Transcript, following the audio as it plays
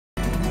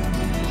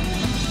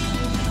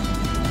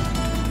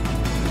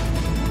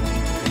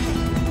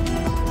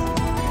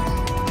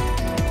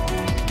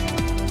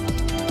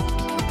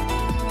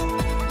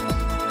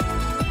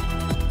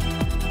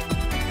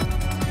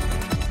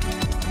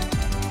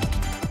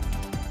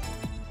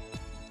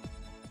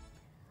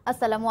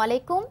আসসালামু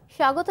আলাইকুম,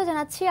 স্বাগত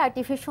জানাচ্ছি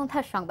RTV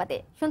সন্ধ্যার সংবাদে।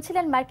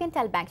 শুনছিলেন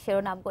মার্কেন্টাইল ব্যাংক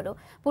শিরোনামগুলো।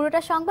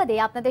 পুরোটা সংবাদে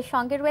আপনাদের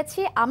সঙ্গে রয়েছি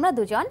আমরা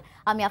দুজন,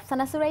 আমি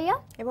আফসানা সুরাইয়া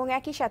এবং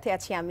একই সাথে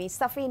আছি আমি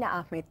সাফিনা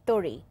আহমেদ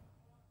তরি।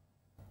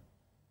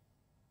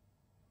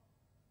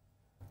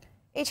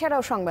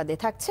 এছাড়াও সংবাদে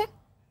থাকছে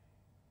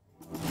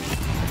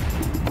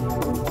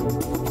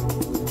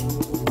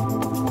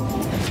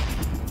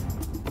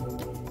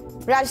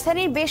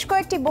রাজধানীর বেশ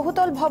কয়েকটি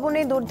বহুতল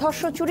ভবনে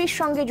দুর্ধর্ষ চুরির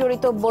সঙ্গে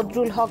জড়িত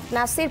বদরুল হক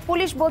নাসির।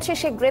 পুলিশ বলছে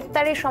সে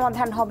গ্রেপ্তারের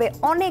সমাধান হবে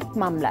অনেক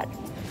মামলার।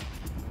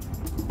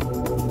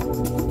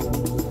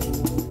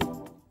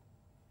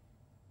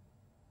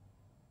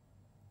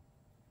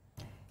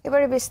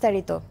 এবারে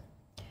বিস্তারিত।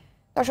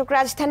 দর্শক,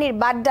 রাজধানীর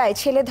বাড্ডায়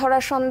ছেলে ধরা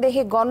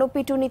সন্দেহে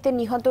গণপিটুনিতে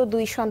নিহত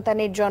 2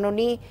 সন্তানের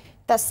জননী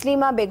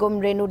তাসলিমা বেগম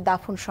রেনুর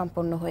দাফন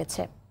সম্পন্ন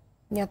হয়েছে।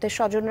 নিহতের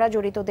স্বজনরা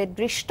জড়িতদের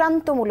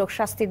দৃষ্টান্তমূলক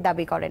শাস্তির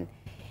দাবি করেন।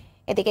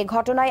 এদিকে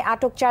ঘটনায়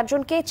আটক 4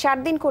 জনকে 4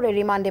 দিন করে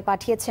রিমান্ডে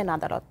পাঠিয়েছেন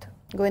আদালত।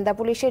 গোয়েন্দা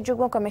পুলিশের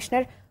যুগ্ম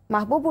কমিশনার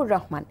মাহবুবুর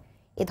রহমান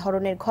এ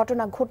ধরনের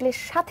ঘটনা ঘটলে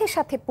সাথে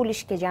সাথে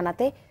পুলিশকে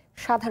জানাতে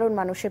সাধারণ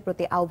মানুষের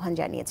প্রতি আহ্বান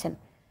জানিয়েছেন।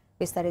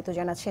 বিস্তারিত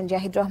জানাচ্ছেন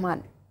জাহিদ রহমান।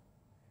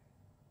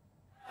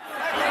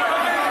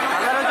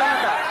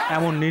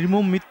 এমন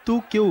নির্মম মৃত্যু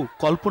কেউ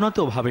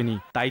কল্পনাতেও ভাবেনি।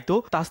 তাই তো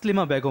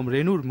তাসলিমা বেগম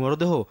রেনুর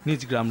মরদেহ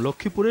নিজ গ্রাম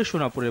লক্ষ্মীপুরে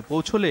সোনাপুরে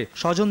পৌঁছলে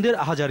স্বজনদের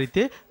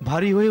আহাজারিতে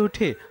ভারী হয়ে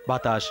ওঠে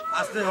বাতাস।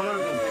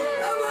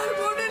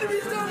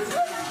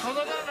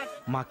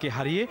 মাকে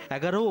হারিয়ে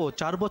 11 ও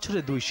 4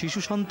 বছরের 2 শিশু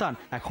সন্তান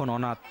এখন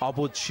অনাথ।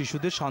 অবুঝ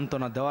শিশুদের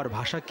সান্ত্বনা দেওয়ার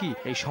ভাষা কি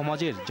এই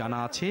সমাজের জানা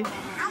আছে?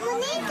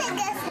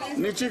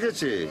 নিচে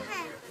গেছে,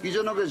 কি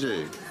জন্য গেছে?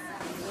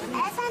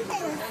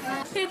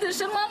 এই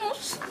দেশের মানুষ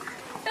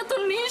এত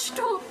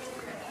নিষ্ঠুর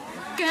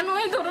কেন?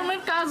 এই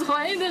ধরনের কাজ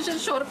হয়? এই দেশের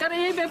সরকার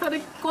এই ব্যাপারে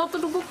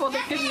কতটুকু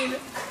পদক্ষেপ নেবে?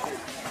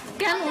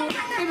 কেন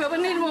এইভাবে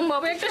নির্মম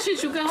ভাবে একটা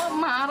শিশুকে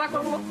মারা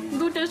করবো?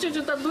 2টা শিশু,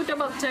 তার 2টা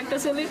বাচ্চা, একটা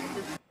ছেলে।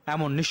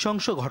 এমন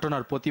নৃশংস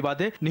ঘটনার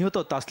প্রতিবাদে নিহত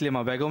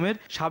তাসলিমা বেগমের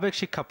সাবেক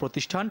শিক্ষা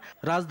প্রতিষ্ঠান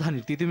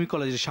রাজধানীর তিতুমী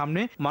কলেজের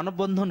সামনে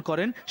মানববন্ধন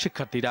করেন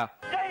শিক্ষার্থীরা।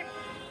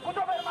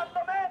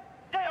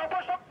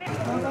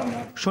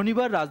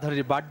 শনিবার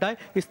রাজধানীর বাড্ডায়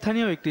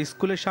স্থানীয় একটি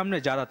স্কুলের সামনে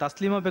যারা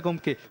তাসলিমা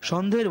বেগমকে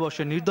সন্দেহের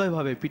বশে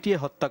নির্দয়ভাবে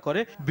পিটিয়ে হত্যা করে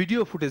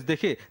ভিডিও ফুটেজ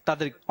দেখে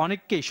তাদের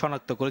অনেককেই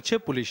শনাক্ত করেছে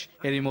পুলিশ।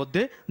 এরই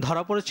মধ্যে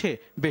ধরা পড়েছে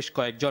বেশ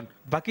কয়েকজন,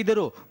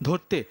 বাকিদেরও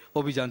ধরতে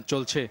অভিযান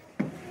চলছে।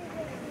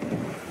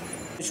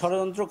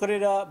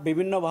 ষড়যন্ত্রকারীরা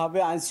বিভিন্নভাবে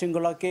আইন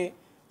শৃঙ্খলাকে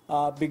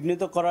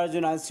বিঘ্নিত করার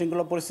জন্য, আইন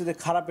শৃঙ্খলা পরিস্থিতি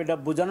খারাপ এটা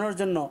বোঝানোর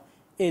জন্য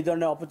এই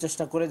ধরনের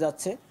অপচেষ্টা করে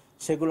যাচ্ছে।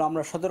 সেগুলো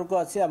আমরা সতর্ক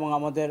আছি এবং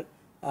আমাদের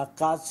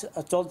কাজ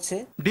চলছে।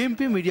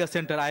 ডিএমপি মিডিয়া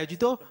সেন্টার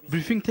আয়োজিত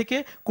ব্রিফিং থেকে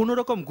কোনো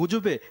রকম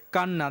গুজবে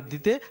কান না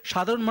দিতে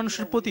সাধারণ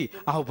মানুষের প্রতি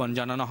আহ্বান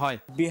জানানো হয়।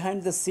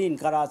 বিহাইন্ড দ্য সিন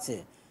কারা আছে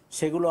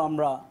সেগুলো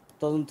আমরা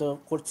তদন্ত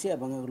করছি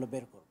এবং এগুলো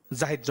বের করব।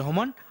 জাহিদ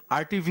রহমান,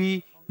 RTV,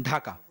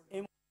 ঢাকা।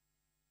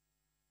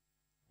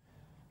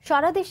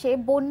 সারা দেশে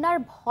বন্যার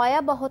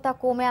ভয়াবহতা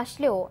কমে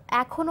আসলেও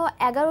এখনো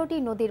 11টি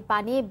নদীর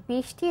পানি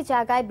 20টি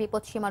জায়গায়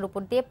বিপদসীমার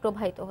উপর দিয়ে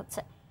প্রবাহিত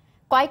হচ্ছে।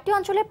 কয়েকটি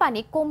অঞ্চলে পানি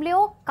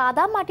কমলেও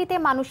কাদা মাটিতে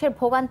মানুষের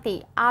ভোগান্তি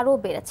আরও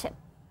বেড়েছে।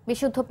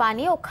 বিশুদ্ধ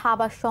পানি ও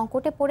খাবার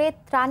সংকটে পড়ে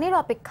ত্রাণের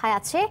অপেক্ষায়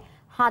আছে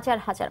হাজার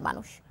হাজার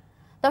মানুষ।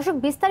 দর্শক,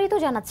 বিস্তারিত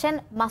জানাচ্ছেন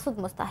মাসুদ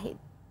মুস্তাহিদ।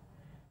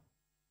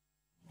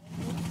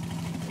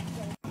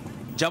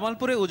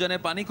 জামালপুরে উজানে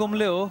পানি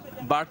কমলেও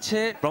বাড়ছে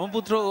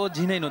ব্রহ্মপুত্র ও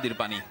ঝিনাই নদীর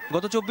পানি।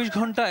 গত 24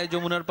 ঘন্টায়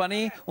যমুনার পানি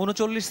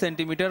 39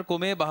 সেন্টিমিটার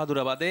কমে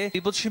বাহাদুরাবাদে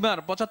বিপদসীমার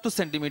 75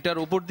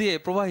 সেন্টিমিটার উপর দিয়ে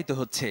প্রবাহিত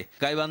হচ্ছে।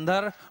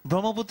 গাইবান্ধার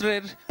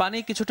ব্রহ্মপুত্রের পানি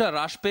কিছুটা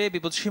হ্রাস পেয়ে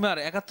বিপদসীমার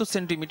 71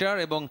 সেন্টিমিটার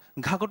এবং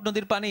ঘাঘট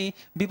নদীর পানি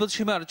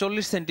বিপদসীমার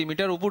 40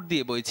 সেন্টিমিটার উপর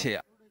দিয়ে বইছে।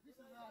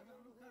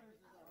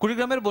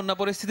 কুড়িগ্রামের বন্যা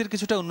পরিস্থিতির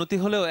কিছুটা উন্নতি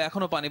হলেও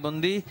এখনো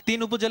পানিবন্দী 3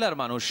 উপজেলার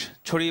মানুষ।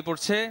 ছড়িয়ে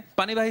পড়ছে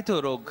পানিবাহিত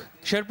রোগ।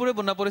 শেরপুরে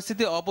বন্যা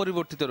পরিস্থিতি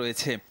অপরিবর্তিত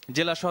রয়েছে।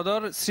 জেলা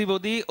সদর,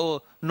 শ্রীবদী ও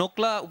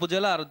নোকলা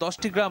উপজেলার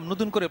 10টি গ্রাম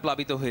নতুন করে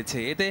প্লাবিত হয়েছে।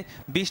 এতে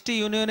 20টি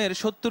ইউনিয়নের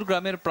 70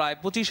 গ্রামের প্রায়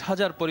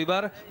 25,000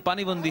 পরিবার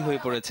পানিবন্দী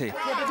হয়ে পড়েছে।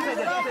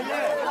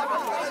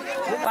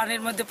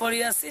 পানির মধ্যে পড়ে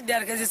আছি,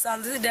 1.5 কেজি চাল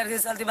দিচ্ছি, 1.5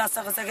 কেজি চাল দিয়ে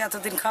বাচ্চা কাচ্চাকে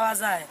এতদিন খাওয়া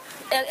যায়?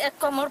 এক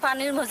কোমর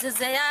পানির মধ্যে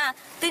যায়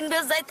 3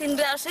 বেজ যায়, 3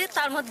 বেজ আসি,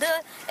 তার মধ্যে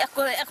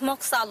এক মগ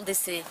চাল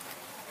দিছে।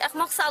 এক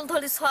মগ চাল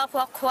ধরি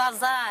খোয়া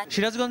যায়।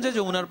 সিরাজগঞ্জে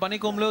যমুনার পানি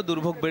কমলেও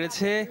দুর্ভোগ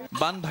বেড়েছে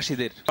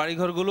বানভাসীদের।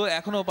 বাড়িঘরগুলো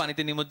এখনো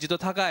পানিতে নিমজ্জিত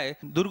থাকায়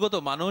দুর্গত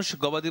মানুষ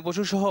গবাদি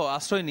পশু সহ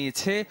আশ্রয়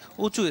নিয়েছে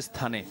উঁচু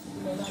স্থানে।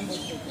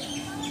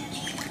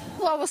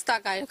 অবস্থা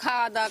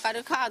খাওয়া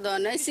দাওয়া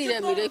নেই, সিরে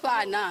মিরে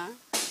পায় না।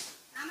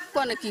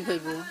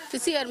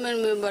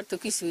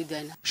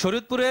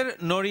 শরীয়তপুরের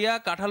নড়িয়া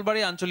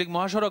কাঁঠালবাড়ি আঞ্চলিক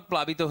মহাসড়ক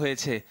প্লাবিত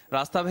হয়েছে।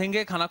 রাস্তা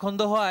ভেঙে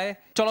খানাখন্দ হওয়ায়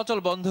চলাচল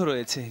বন্ধ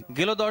রয়েছে।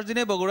 গেল 10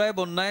 দিনে বগুড়ায়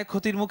বন্যায়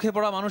ক্ষতির মুখে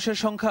পড়া মানুষের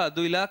সংখ্যা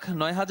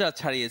 2,09,000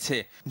 ছাড়িয়েছে।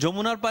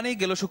 যমুনার পানি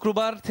গেল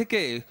শুক্রবার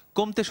থেকে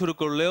কমতে শুরু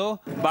করলেও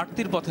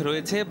বাড়তির পথে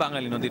রয়েছে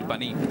বাঙালি নদীর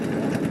পানি।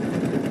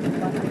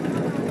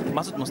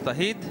 মাসুদ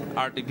মুস্তাহিদ,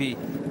 RTV।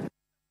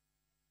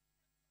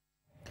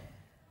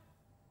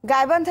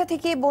 গাইবান্ধা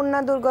থেকে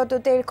বন্যা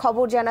দুর্গতদের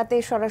খবর জানাতে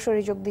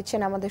সরাসরি যোগ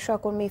দিচ্ছেন আমাদের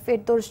সহকর্মী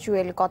ফেরদৌস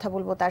জুয়েল। কথা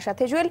বলবো তার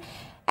সাথে। জুয়েল,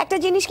 একটা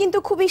জিনিস কিন্তু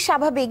খুবই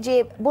স্বাভাবিক যে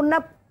বন্যা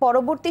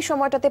পরবর্তী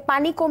সময়টাতে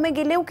পানি কমে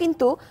গেলেও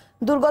কিন্তু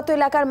দুর্গত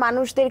এলাকার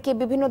মানুষদেরকে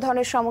বিভিন্ন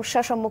ধরনের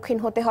সমস্যার সম্মুখীন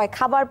হতে হয়,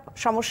 খাবার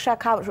সমস্যা,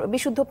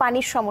 বিশুদ্ধ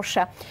পানির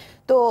সমস্যা।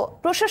 তো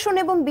প্রশাসন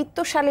এবং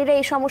বিত্তশালীরা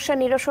এই সমস্যা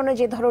নিরসনে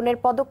যে ধরনের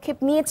পদক্ষেপ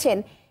নিয়েছেন,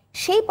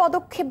 সেই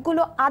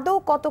পদক্ষেপগুলো আদৌ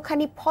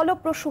কতখানি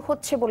ফলপ্রসূ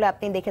হচ্ছে বলে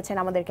আপনি দেখেছেন,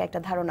 আমাদেরকে একটা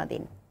ধারণা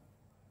দিন।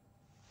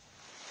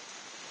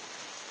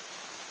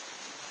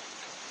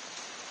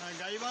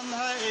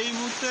 গাইবান্ধায় এই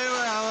মুহূর্তে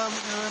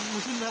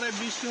মুষলধারে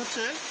বৃষ্টি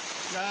হচ্ছে,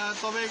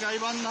 তবে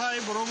গাইবান্ধায়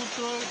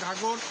ব্রহ্মপুত্র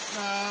ঘাঘর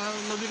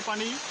নদীর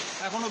পানি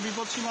এখনও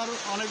বিপদসীমার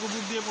অনেক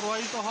উপর দিয়ে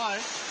প্রবাহিত হয়।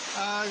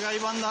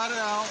 গাইবান্ধার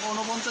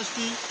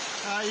 49টি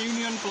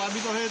ইউনিয়ন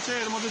প্লাবিত হয়েছে,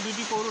 এর মধ্যে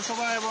 2টি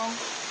পৌরসভা এবং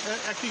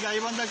একটি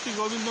গাইবান্ধা, একটি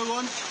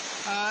গোবিন্দগঞ্জ।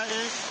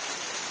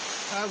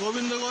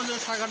 গোবিন্দগঞ্জ ও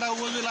সাগাটা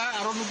উপজেলায়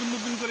আরও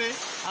নতুন করে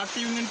 8টি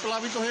ইউনিয়ন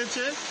প্লাবিত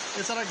হয়েছে।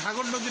 এছাড়া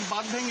ঘাঘর নদীর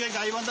বাঁধ ভেঙে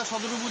গাইবান্ধা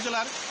সদর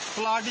উপজেলার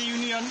 16টি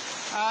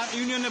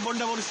ইউনিয়নে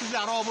বন্যা পরিস্থিতি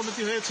আরও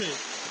অবনতি হয়েছে।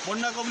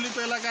 বন্যা কবলিত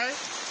এলাকায়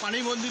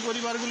পানিবন্দী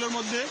পরিবারগুলোর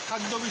মধ্যে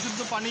খাদ্য, বিশুদ্ধ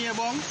পানি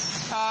এবং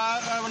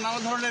নানা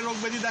ধরনের রোগ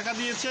ব্যাধি দেখা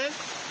দিয়েছে।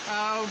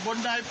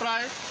 বন্যায়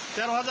প্রায়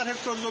 13,000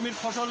 হেক্টর জমির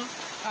ফসল,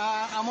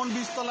 আমন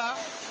বীজতলা,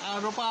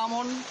 রোপা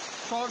আমন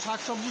সহ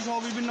শাকসবজি সহ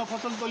বিভিন্ন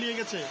ফসল তলিয়ে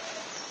গেছে।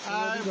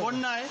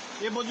 বন্যায়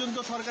এ পর্যন্ত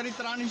সরকারি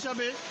ত্রাণ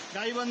হিসাবে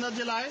গাইবান্ধা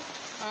জেলায়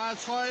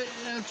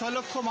 6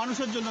 লক্ষ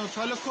মানুষের জন্য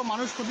 6 লক্ষ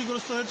মানুষ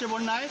ক্ষতিগ্রস্ত হয়েছে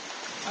বন্যায়।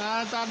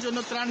 তার জন্য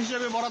ত্রাণ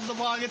হিসেবে বরাদ্দ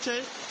পাওয়া গেছে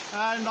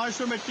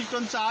 900 মেট্রিক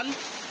টন চাল,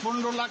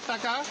 15 লাখ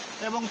টাকা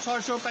এবং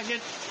 600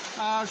 প্যাকেট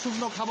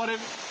শুকনো খাবারের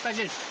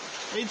প্যাকেট।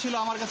 এই ছিল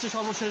আমার কাছে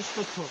সর্বশেষ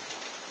তথ্য।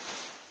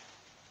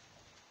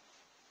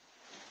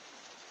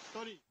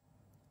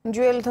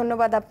 জুয়েল,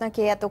 ধন্যবাদ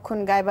আপনাকে। এতক্ষণ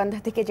গাইবান্ধা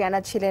থেকে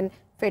জানাচ্ছিলেন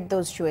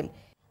ফেরদৌস জুয়েল।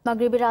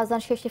 মাগরিবের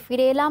আজান শেষে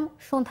ফিরে এলাম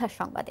সন্ধ্যার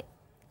সংবাদে।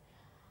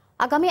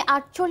 আগামী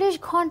 48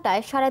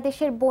 ঘন্টায় সারা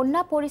দেশের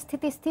বন্যা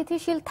পরিস্থিতি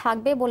স্থিতিশীল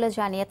থাকবে বলে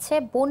জানিয়েছে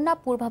বন্যা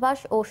পূর্বাভাস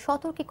ও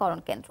সতর্কীকরণ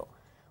কেন্দ্র।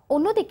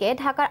 অন্যদিকে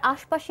ঢাকার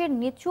আশপাশের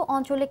নিচু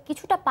অঞ্চলে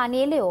কিছুটা পানি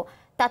এলেও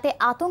তাতে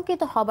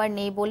আতঙ্কিত হবার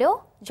নেই বলেও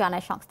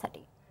জানায়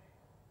সংস্থাটি।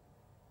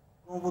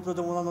 ব্রহ্মপুত্র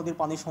যমুনা নদীর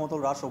পানি সমতল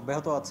হ্রাস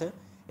অব্যাহত আছে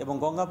এবং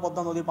গঙ্গা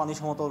পদ্মা নদীর পানি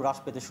সমতল হ্রাস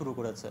পেতে শুরু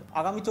করেছে।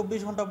 আগামী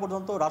 24 ঘন্টা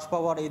পর্যন্ত হ্রাস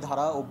পাওয়ার এই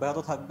ধারা অব্যাহত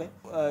থাকবে।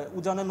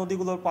 উজানের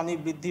নদীগুলোর পানি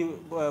বৃদ্ধি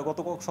গত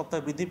কয়েক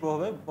সপ্তাহে বৃদ্ধির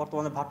প্রভাবে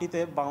বর্তমানে ভাটিতে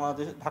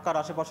বাংলাদেশ ঢাকার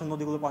আশেপাশের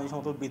নদীগুলোর পানি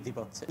সমতল বৃদ্ধি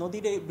পাচ্ছে।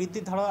 নদীর এই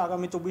বৃদ্ধির ধারা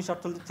আগামী 24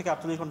 থেকে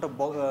 48 ঘন্টা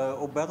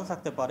অব্যাহত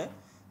থাকতে পারে।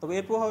 তবে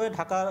এর প্রভাবে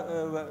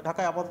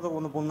ঢাকায় আপাতত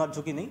কোনো বন্যার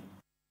ঝুঁকি নেই।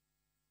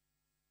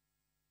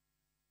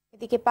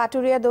 এদিকে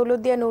পাটুরিয়া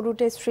দৌলতদিয়া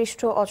নৌরুটে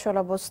সৃষ্ট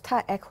অচলাবস্থা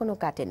এখনো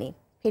কাটেনি।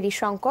 ফেরি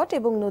সংকট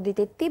এবং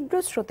নদীতে তীব্র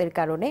স্রোতের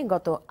কারণে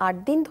গত 8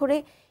 দিন ধরে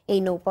এই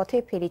নৌপথে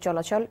ফেরি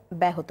চলাচল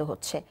ব্যাহত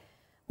হচ্ছে।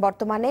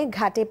 বর্তমানে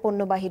ঘাটে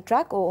পণ্যবাহী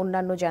ট্রাক ও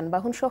অন্যান্য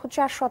যানবাহন সহ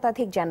 4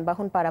 শতাধিক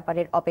যানবাহন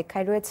পারাপারের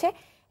অপেক্ষায় রয়েছে।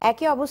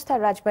 একই অবস্থা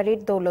রাজবাড়ীর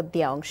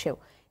দৌলতদিয়া অংশেও।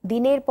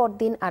 দিনের পর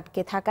দিন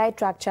আটকে থাকায়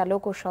ট্রাক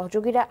চালক ও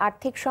সহযোগীরা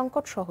আর্থিক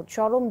সংকট সহ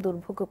চরম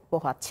দুর্ভোগ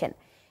পোহাচ্ছেন।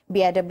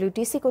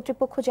 বিআরডব্লিউটিসি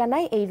কর্তৃপক্ষ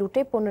জানায় এই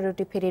রুটে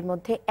 15টি ফেরির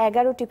মধ্যে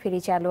 11টি ফেরি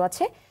চালু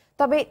আছে,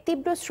 তবে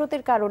তীব্র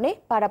স্রোতের কারণে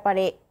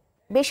পারাপারে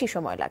বেশি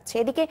সময় লাগছে।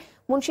 এদিকে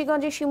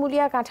মুন্সিগঞ্জের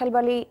শিমুলিয়া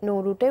কাঁঠালবাড়ি নৌ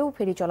রুটেও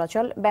ফেরি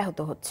চলাচল ব্যাহত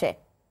হচ্ছে।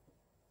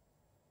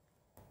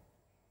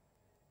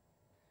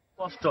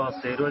 কষ্ট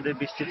হচ্ছে, রোদে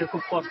বৃষ্টিতে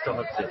খুব কষ্ট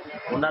হচ্ছে।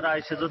 ওনারা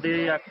এসে যদি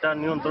একটা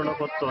নিয়ন্ত্রণ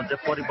করতো যে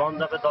পরিবহন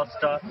যাবে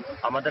 10টা,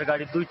 আমাদের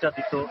গাড়ি 2টা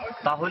দিত,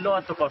 তাহলেও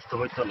এত কষ্ট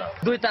হইতো না।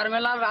 2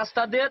 টার্মিনাল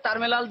রাস্তা দিয়ে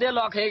টার্মিনাল দিয়ে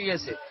লক হয়ে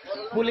গিয়েছে।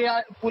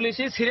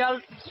 পুলিশই সিরিয়াল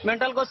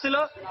মেন্টাল করছিল,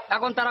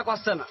 এখন তারা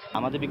করছে না।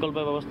 আমাদের বিকল্প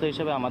ব্যবস্থা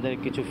হিসেবে আমাদের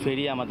কিছু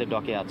ফেরি আমাদের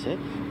ডকে আছে,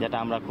 যেটা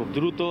আমরা খুব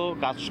দ্রুত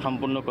কাজ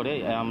সম্পন্ন করে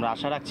আমরা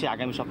আশা রাখছি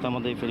আগামী সপ্তাহের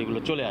মধ্যে এই ফেরিগুলো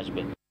চলে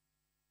আসবে।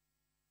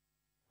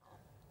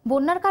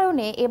 বন্যার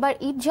কারণে এবার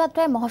ঈদ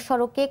যাত্রায়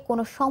মহাসড়কে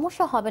কোনো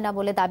সমস্যা হবে না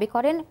বলে দাবি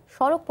করেন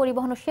সড়ক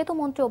পরিবহন ও সেতু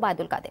মন্ত্রী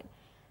ওবায়দুল কাদের।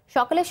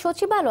 সকালে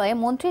সচিবালয়ে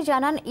মন্ত্রী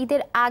জানান,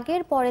 ঈদের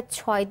আগের পরের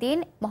 6 দিন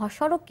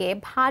মহাসড়কে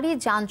ভারী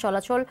যান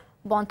চলাচল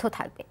বন্ধ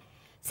থাকবে।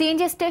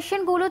 সিএনজি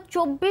স্টেশনগুলো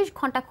 24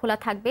 ঘন্টা খোলা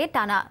থাকবে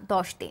টানা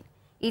 10 দিন।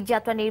 ঈদ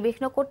যাত্রা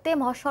নির্বিঘ্ন করতে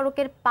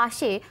মহাসড়কের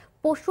পাশে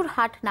পশুর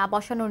হাট না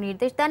বসানোর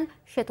নির্দেশ দেন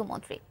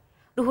সেতুমন্ত্রী।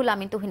 রুহুল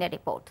আমিন তুহিনের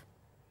রিপোর্ট।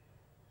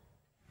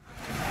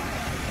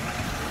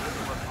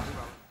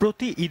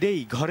 প্রতি ঈদেই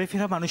ঘরে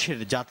ফেরা মানুষের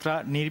যাত্রা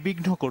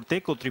নির্বিঘ্ন করতে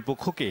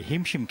কর্তৃপক্ষকে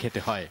হিমশিম খেতে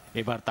হয়।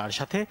 এবার তার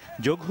সাথে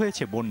যোগ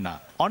হয়েছে বন্যা।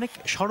 অনেক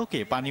সড়কে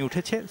পানি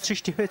উঠেছে,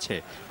 সৃষ্টি হয়েছে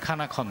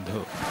খানাখন্দ।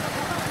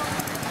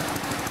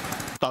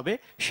 তবে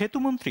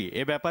সেতুমন্ত্রী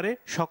এ ব্যাপারে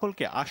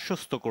সকলকে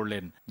আশ্বস্ত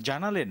করলেন।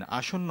 জানালেন,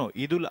 আসন্ন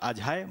ঈদুল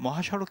আজহায়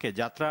মহাসড়কে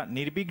যাত্রা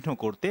নির্বিঘ্ন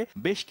করতে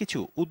বেশ কিছু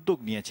উদ্যোগ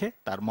নিয়েছে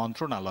তার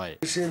মন্ত্রণালয়।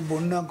 দেশের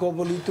বন্যা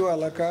কবলিত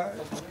এলাকায়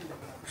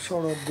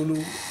সড়কগুলো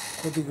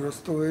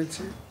ক্ষতিগ্রস্ত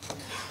হয়েছে,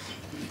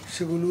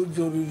 সেগুলো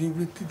জরুরি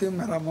ভিত্তিতে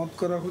মেরামত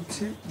করা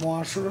হচ্ছে।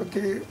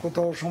 মহাসড়কে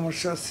কোথাও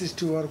সমস্যার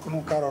সৃষ্টি হওয়ার কোনো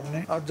কারণ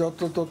নেই। আর যত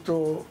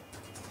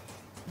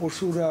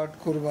পশুর হাট,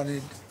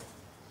 কোরবানির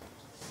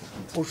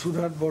পশুর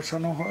হাট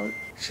বসানো হয়,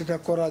 সেটা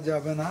করা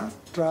যাবে না।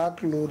 ট্রাক,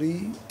 লরি,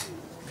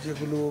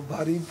 যেগুলো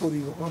ভারী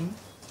পরিবহন,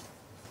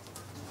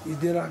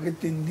 ঈদের আগে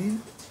 3 দিন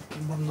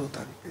বন্ধ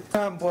থাকবে,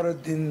 পরের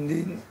 3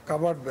 দিন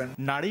কাভার্ড ভ্যান।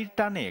 নারীর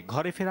টানে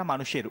ঘরে ফেরা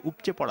মানুষের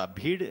উপচে পড়া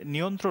ভিড়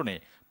নিয়ন্ত্রণে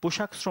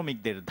পোশাক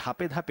শ্রমিকদের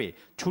ধাপে ধাপে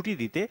ছুটি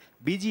দিতে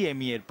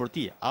বিজিএমই এর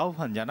প্রতি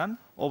আহ্বান জানান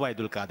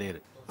ওবায়দুল কাদের।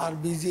 আর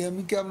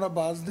বিজিএমইকে আমরা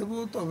বাস দেব,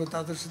 তবে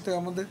তাদের সাথে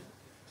আমাদের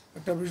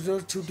একটা বিষয়,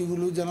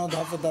 ছুটিগুলো যেন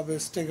ধাপে ধাপে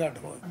স্টেগার্ড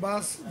হয়।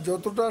 বাস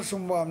যতটা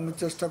সম্ভব আমরা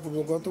চেষ্টা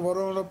করবো।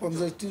 গতবারও আমরা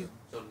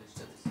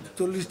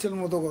 50-40টার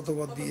মতো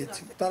গতবার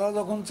দিয়েছি। তারা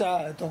যখন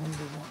চায় তখন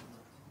দেবো।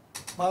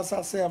 বাস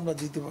আছে, আমরা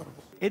দিতে পারবো।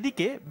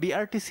 এদিকে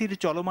বিআরটিসির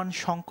চলমান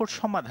সংকট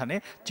সমাধানে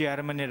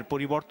চেয়ারম্যানের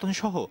পরিবর্তন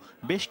সহ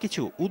বেশ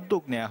কিছু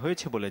উদ্যোগ নেওয়া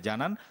হয়েছে বলে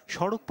জানান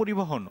সড়ক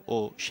পরিবহন ও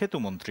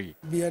সেতুমন্ত্রী।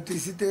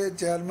 বিআরটিসিতে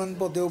চেয়ারম্যান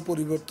পদেও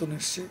পরিবর্তন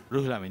এসছে।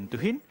 রুহুল আমিন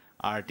তুহিন,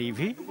 RTV,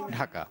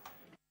 ঢাকা।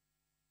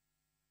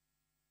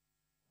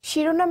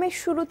 শিরোনামের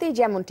শুরুতেই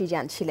যেমনটি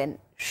জানছিলেন,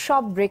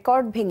 সব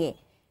রেকর্ড ভেঙে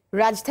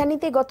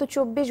রাজধানীতে গত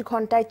 24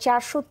 ঘন্টায়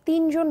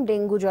 403 জন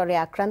ডেঙ্গু জ্বরে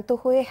আক্রান্ত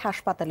হয়ে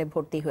হাসপাতালে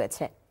ভর্তি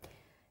হয়েছে।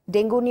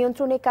 ডেঙ্গু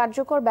নিয়ন্ত্রণে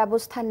কার্যকর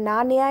ব্যবস্থা না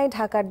নেয়ায়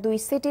ঢাকার 2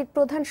 সিটির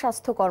প্রধান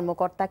স্বাস্থ্য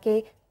কর্মকর্তাকে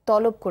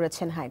তলব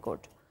করেছেন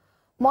হাইকোর্ট।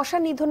 মশা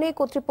নিধনে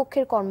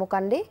কর্তৃপক্ষের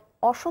কর্মকাণ্ডে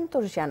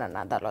অসন্তোষ জানান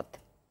আদালত।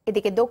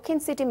 এদিকে দক্ষিণ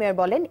সিটি মেয়র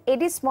বলেন,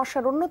 এডিস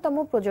মশার অন্যতম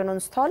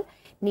প্রজননস্থল,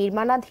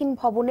 নির্মাণাধীন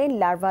ভবনের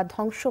লার্ভা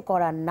ধ্বংস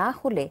করা না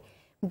হলে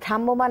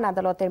ভ্রাম্যমাণ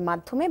আদালতের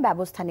মাধ্যমে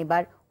ব্যবস্থা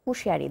নেবার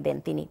হুঁশিয়ারি দেন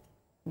তিনি।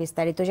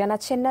 বিস্তারিত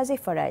জানাচ্ছেন নাজিফ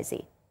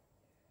ফরাইজি।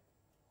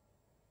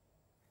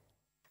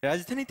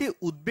 রাজধানীতে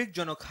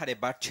উদ্বেগজনক হারে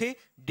বাড়ছে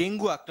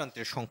ডেঙ্গু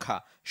আক্রান্তের সংখ্যা।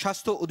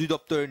 স্বাস্থ্য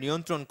অধিদপ্তরের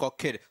নিয়ন্ত্রণ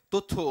কক্ষের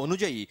তথ্য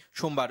অনুযায়ী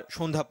সোমবার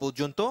সন্ধ্যা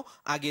পর্যন্ত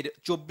আগের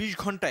 24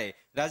 ঘন্টায়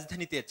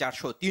রাজধানীতে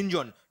 403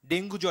 জন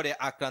ডেঙ্গু জ্বরে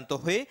আক্রান্ত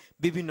হয়ে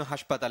বিভিন্ন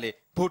হাসপাতালে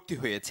ভর্তি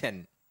হয়েছেন।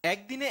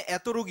 একদিনে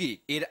এত রোগী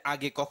এর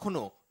আগে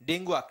কখনো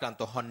ডেঙ্গু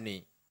আক্রান্ত হননি।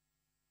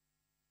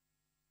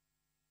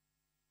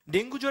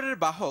 ডেঙ্গু জ্বরের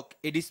বাহক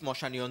এডিস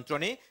মশা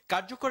নিয়ন্ত্রণে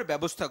কার্যকর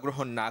ব্যবস্থা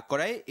গ্রহণ না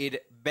করায় এর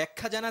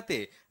ব্যাখ্যা জানাতে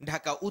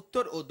ঢাকা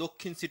উত্তর ও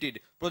দক্ষিণ সিটির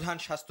প্রধান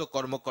স্বাস্থ্য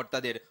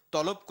কর্মকর্তাদের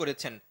তলব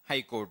করেছেন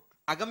হাইকোর্ট।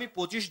 আগামী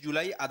 25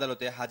 জুলাই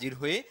আদালতে হাজির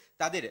হয়ে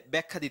তাদের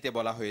ব্যাখ্যা দিতে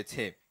বলা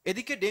হয়েছে।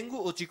 এদিকে ডেঙ্গু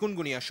ও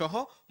চিকুনগুনিয়া সহ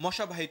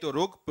মশাবাহিত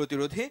রোগ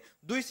প্রতিরোধে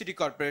 2 সিটি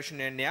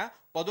কর্পোরেশনের নেয়া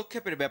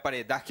পদক্ষেপের ব্যাপারে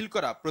দাখিল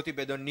করা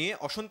প্রতিবেদন নিয়ে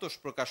অসন্তোষ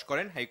প্রকাশ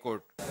করেন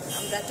হাইকোর্ট।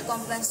 আমরা একটা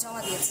কমপ্লেইন্ট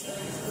জমা দিয়েছি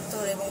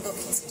উত্তর এবং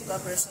দক্ষিণ সিটি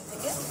কর্পোরেশন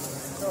থেকে,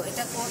 তো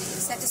এটা কোর্ট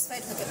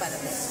স্যাটিসফাইড হতে পারে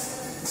না।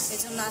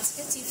 সেজন্য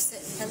আজকে চিফ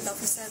হেলথ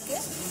অফিসারকে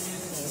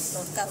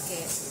কালকে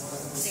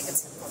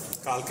ডেকেছেন।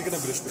 কালকে কিনা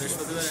বৃহস্পতিবার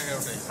 11টায়,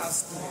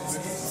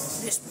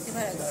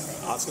 বৃহস্পতিবার 11টায়,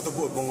 আজকে তো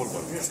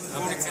মঙ্গলবার,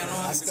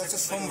 আজকে হচ্ছে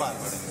সোমবার।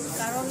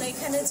 কারণ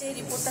এখানে যে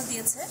রিপোর্টটা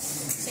দিয়েছে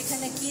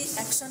সেখানে কি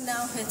অ্যাকশন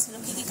নেওয়া হয়েছিল,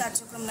 কি কি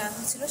কার্যক্রম নেওয়া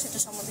হয়েছিল সেটা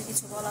সম্বন্ধে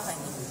কিছু বলা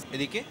হয়নি।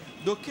 এদিকে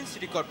দক্ষিণ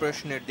সিটি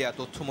কর্পোরেশনের দেয়া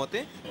তথ্য মতে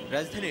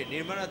রাজধানীর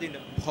নির্মাণাধীন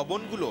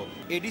ভবনগুলো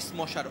এডিস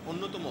মশার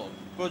অন্যতম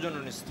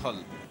প্রজননস্থল।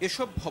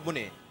 এসব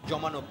ভবনে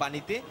জমানো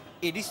পানিতে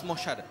এডিস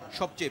মশার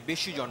সবচেয়ে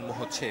বেশি জন্ম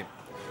হচ্ছে।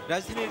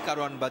 রাজধানীর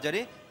কারওয়ান বাজারে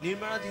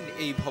নির্মাণাধীন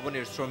এই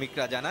ভবনের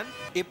শ্রমিকরা জানান,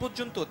 এ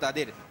পর্যন্ত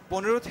তাদের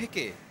 15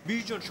 থেকে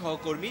 20 জন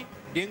সহকর্মী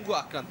ডেঙ্গু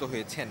আক্রান্ত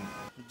হয়েছেন।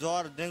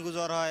 ডেঙ্গু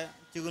জ্বর হয়,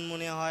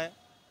 চিকুনগুনিয়া হয়,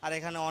 আর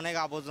এখানে অনেক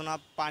আবর্জনা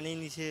পানি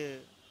নিচে,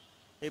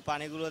 এই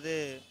পানিগুলোতে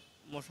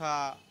মশা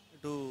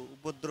একটু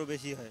উপদ্রব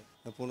বেশি হয়।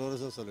 15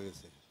 জন চলে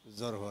গেছে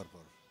জ্বর হওয়ার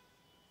পর,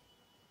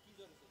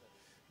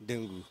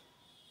 ডেঙ্গু।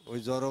 ওই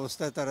জ্বর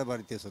অবস্থায় তারা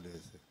বাড়িতে চলে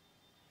গেছে।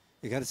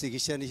 এখানে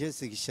চিকিৎসা নিছে,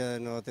 চিকিৎসা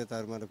নেওয়াতে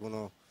তার মানে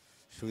কোনো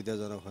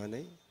সুবিধাজনক হয়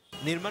নাই।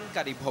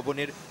 নির্মাণকারী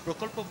ভবনের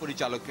প্রকল্প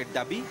পরিচালকের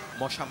দাবি,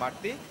 মশা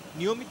মারতে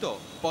নিয়মিত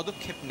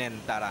পদক্ষেপ নেন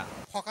তারা।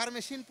 ফকার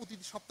মেশিন প্রতি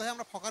সপ্তাহে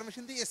আমরা ফকার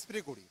মেশিন দিয়ে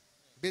স্প্রে করি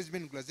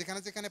বেসমেন্টগুলো, যেখানে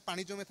যেখানে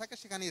পানি জমে থাকে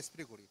সেখানে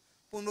স্প্রে করি।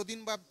 15 দিন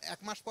বা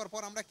 1 মাস পর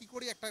পর আমরা কি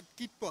করি, একটা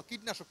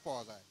কীটনাশক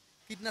পাওয়া যায়,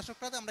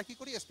 কীটনাশকটাতে আমরা কি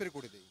করি, স্প্রে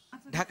করে দিই।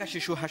 ঢাকা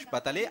শিশু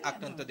হাসপাতালে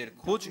আক্রান্তদের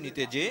খোঁজ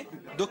নিতে যে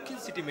দক্ষিণ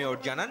সিটি মেয়র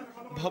জানান,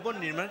 ভবন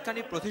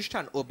নির্মাণকারী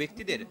প্রতিষ্ঠান ও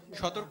ব্যক্তিদের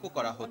সতর্ক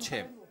করা হচ্ছে।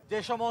 যে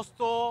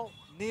সমস্ত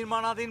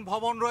নির্মাণাধীন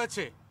ভবন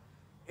রয়েছে,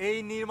 এই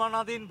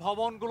নির্মাণাধীন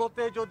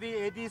ভবনগুলোতে যদি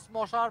এডিস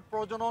মশার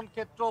প্রজনন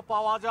ক্ষেত্র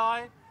পাওয়া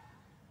যায়,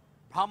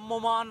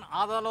 ভ্রাম্যমাণ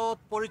আদালত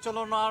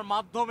পরিচালনার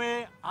মাধ্যমে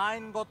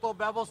আইনগত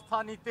ব্যবস্থা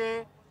নিতে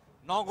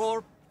নগর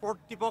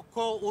কর্তৃপক্ষ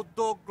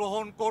উদ্যোগ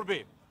গ্রহণ করবে।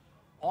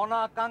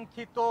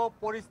 অনাকাঙ্ক্ষিত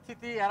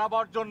পরিস্থিতি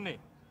এড়াবার জন্যে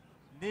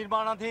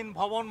নির্মাণাধীন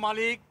ভবন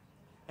মালিক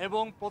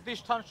এবং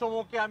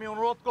প্রতিষ্ঠানসমূহকে আমি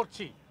অনুরোধ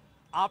করছি,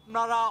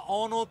 আপনারা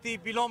অনতি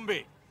বিলম্বে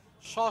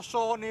স্ব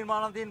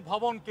নির্মাণাধীন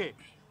ভবনকে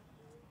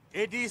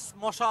এডিস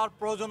মশার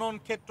প্রজনন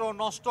ক্ষেত্র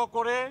নষ্ট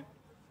করে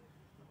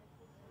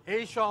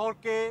এই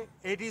শহরকে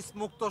এডিস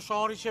মুক্ত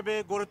শহর হিসেবে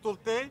গড়ে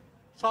তুলতে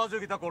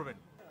সহযোগিতা করবেন।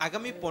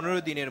 আগামী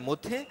 15 দিনের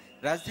মধ্যে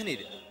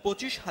রাজধানীর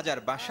 25,000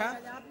 বাসা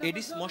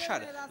এডিস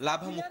মশার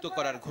লাভামুক্ত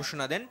করার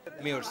ঘোষণা দেন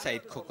মেয়র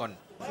সাইদ খোকন।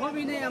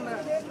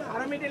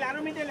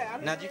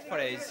 নাজিফ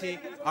ফরাইজি,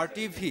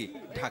 RTV,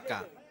 ঢাকা।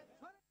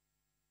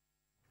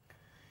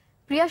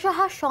 প্রিয়া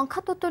সাহা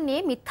সংখ্যাতত্ত্ব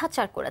নিয়ে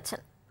মিথ্যাচার করেছেন।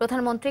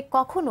 প্রধানমন্ত্রী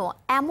কখনো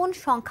এমন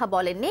সংখ্যা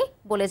বলেননি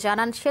বলে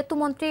জানান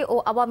সেতুমন্ত্রী ও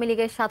আওয়ামী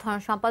লীগের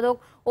সাধারণ সম্পাদক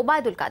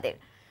ওবায়দুল কাদের।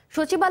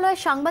 সচিবালয়ে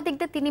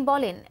সাংবাদিকদের তিনি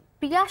বলেন,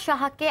 প্রিয়া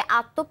সাহাকে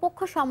আত্মপক্ষ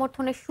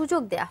সমর্থনের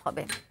সুযোগ দেয়া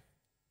হবে।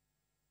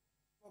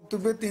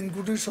 বক্তব্যে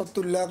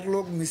 3,70,00,000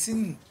 লোক মিসিং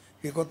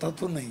এ কথা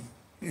তো নেই।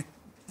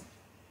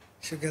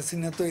 শেখ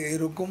হাসিনা তো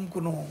এরকম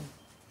কোনো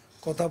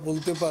কথা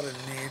বলতে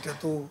পারেননি। এটা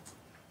তো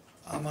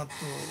আমার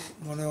তো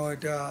মনে হয়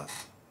এটা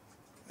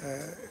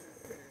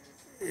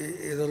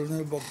এ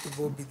ধরনের বক্তব্য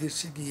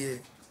বিদেশে গিয়ে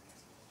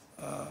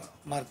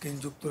মার্কিন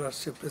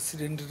যুক্তরাষ্ট্রের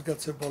প্রেসিডেন্টের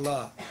কাছে বলা,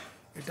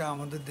 এটা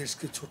আমাদের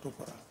দেশকে ছোট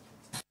করা।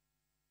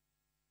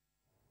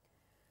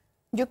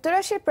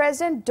 যুক্তরাষ্ট্রের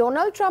প্রেসিডেন্ট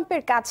ডোনাল্ড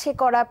ট্রাম্পের কাছে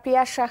করা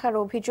প্রিয়া সাহার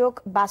অভিযোগ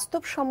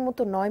বাস্তবসম্মত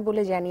নয়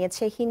বলে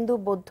জানিয়েছে হিন্দু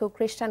বৌদ্ধ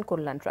খ্রিস্টান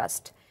কল্যাণ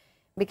ট্রাস্ট।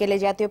 বিকেলে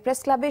জাতীয় প্রেস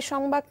ক্লাবে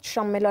সংবাদ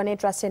সম্মেলনে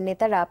ট্রাস্টের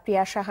নেতারা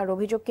প্রিয়া সাহার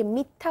অভিযোগকে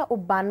মিথ্যা ও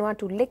বানোয়াট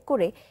উল্লেখ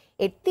করে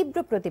এর তীব্র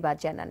প্রতিবাদ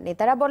জানান।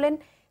 নেতারা বলেন,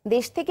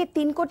 দেশ থেকে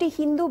 3 কোটি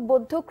হিন্দু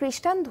বৌদ্ধ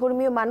খ্রিস্টান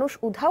ধর্মীয় মানুষ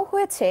উধাও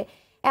হয়েছে,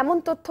 এমন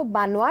তথ্য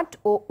বানোয়াট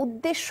ও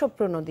উদ্দেশ্য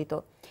প্রণোদিত।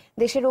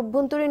 দেশের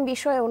অভ্যন্তরীণ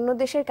বিষয়ে অন্য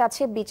দেশের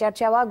কাছে বিচার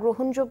চাওয়া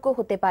গ্রহণযোগ্য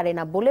হতে পারে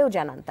না বলেও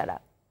জানান তারা।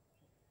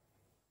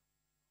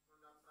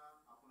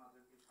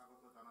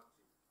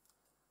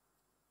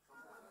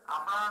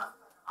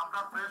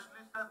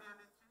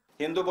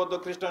 হিন্দু বৌদ্ধ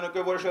খ্রিস্টান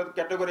ঐক্য পরিষদ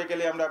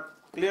ক্যাটেগরিক্যালি আমরা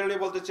ক্লিয়ারলি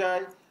বলতে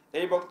চাই,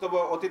 এই বক্তব্য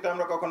অতীতে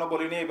আমরা কখনো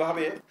বলিনি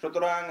এইভাবে।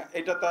 সুতরাং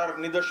এটা তার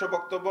নিজস্ব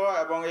বক্তব্য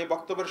এবং এই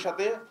বক্তব্যের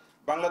সাথে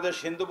বাংলাদেশ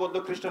হিন্দু বৌদ্ধ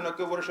খ্রিস্টান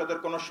ঐক্য পরিষদের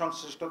কোনো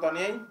সংশ্লিষ্টতা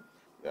নেই।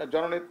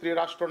 জননেত্রী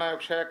রাষ্ট্রনায়ক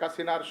শেখ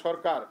হাসিনার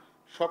সরকার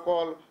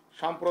সকল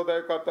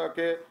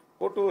সাম্প্রদায়িকতাকে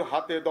কঠোর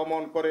হাতে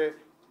দমন করে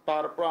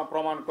তার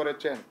প্রমাণ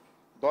করেছেন।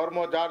 ধর্ম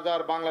যার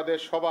যার, বাংলাদেশ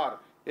সবার,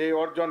 এই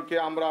অর্জনকে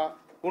আমরা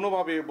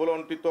কোনোভাবেই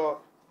ভুলণ্ঠিত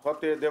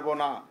হতে দেব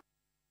না।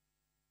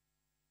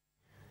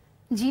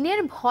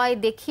 জিনের ভয়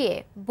দেখিয়ে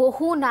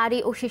বহু নারী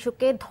ও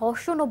শিশুকে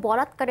ধর্ষণ ও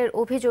বলাৎকারের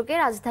অভিযোগে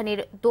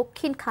রাজধানীর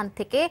দক্ষিণ খান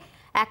থেকে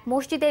এক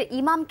মসজিদের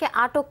ইমামকে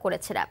আটক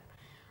করেছে র্যাব।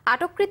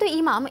 আটককৃত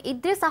ইমাম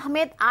ইদ্রিস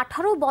আহমেদ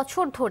 18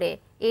 বছর ধরে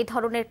এই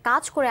ধরনের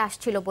কাজ করে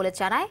আসছিল বলে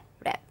জানায়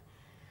র্যাব।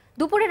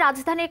 দুপুরে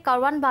রাজধানীর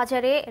কারওয়ান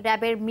বাজারে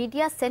র্যাবের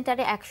মিডিয়া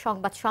সেন্টারে এক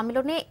সংবাদ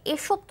সম্মেলনে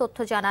এসব তথ্য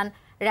জানান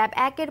র্যাব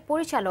 1-এর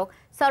পরিচালক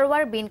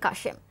সরওয়ার বিন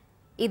কাশেম।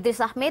 ইদ্রিস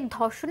আহমেদ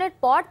ধর্ষণের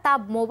পর তা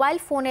মোবাইল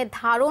ফোনে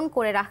ধারণ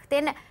করে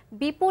রাখতেন।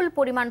 বিপুল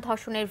পরিমাণ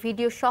ধর্ষণের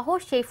ভিডিও সহ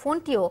সেই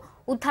ফোনটিও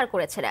উদ্ধার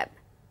করেছে র্যাব।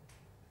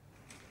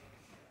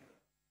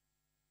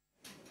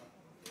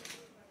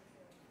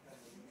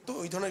 তো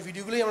ওই ধরনের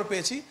ভিডিওগুলোই আমরা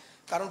পেয়েছি,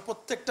 কারণ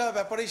প্রত্যেকটা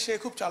ব্যাপারেই সে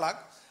খুব চালাক।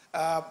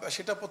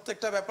 সেটা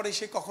প্রত্যেকটা ব্যাপারেই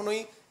সে কখনোই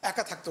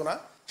একা থাকতো না।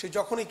 সে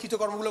যখনই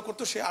কৃতকর্মগুলো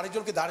করতো, সে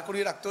আরেকজনকে দাঁড়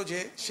করিয়ে রাখতো যে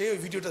সে ওই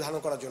ভিডিওটা ধারণ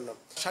করার জন্য।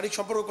 শারীরিক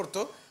সম্পর্ক করতো,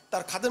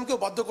 তার খাদেমকেও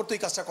বাধ্য করতো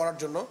এই কাজটা করার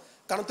জন্য,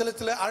 কারণ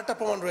তেলে আরেকটা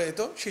প্রমাণ রয়ে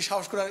যেত। সেই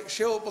সাহস করে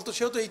সেও বলতো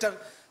সেও তো এইটা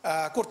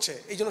করছে,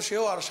 এই জন্য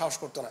সেও আর সাহস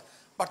করতো না।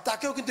 বাট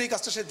তাকেও কিন্তু এই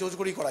কাজটা সে জোর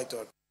করেই করাইতো।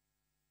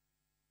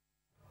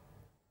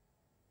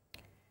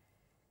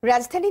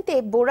 রাজধানীতে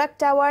বোরাক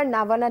টাওয়ার,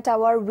 নাভানা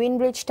টাওয়ার,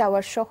 উইনব্রিজ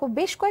টাওয়ার সহ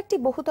বেশ কয়েকটি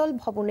বহুতল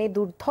ভবনে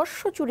দুর্ধর্ষ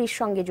চুরির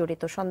সঙ্গে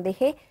জড়িত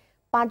সন্দেহে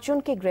 5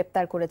 জনকে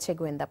গ্রেপ্তার করেছে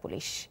গোয়েন্দা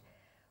পুলিশ।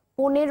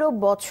 15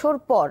 বছর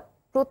পর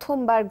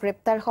প্রথমবার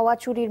গ্রেপ্তার হওয়া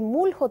চুরির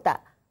মূল হোতা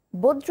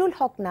বদরুল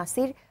হক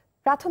নাসির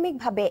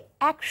প্রাথমিকভাবে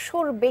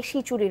 100-র বেশি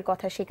চুরির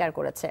কথা স্বীকার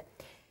করেছে।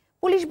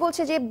 পুলিশ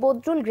বলছে যে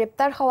বদরুল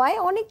গ্রেপ্তার হওয়ায়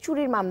অনেক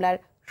চুরির মামলার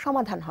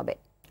সমাধান হবে।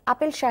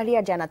 আপেল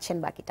শাহরিয়ার জানাচ্ছেন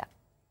বাকিটা।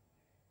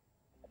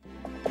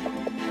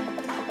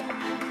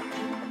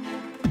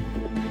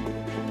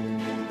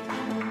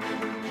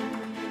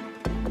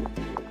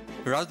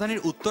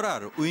 রাজধানীর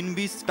উত্তরার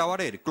উইনব্রিজ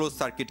টাওয়ারের ক্লোজ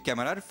সার্কিট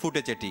ক্যামেরার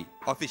ফুটেজ এটি।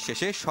 অফিস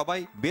শেষে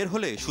সবাই বের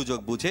হলে সুযোগ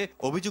বুঝে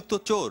অভিযুক্ত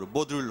চোর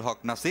বদরুল হক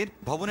নাসির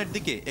ভবনের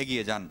দিকে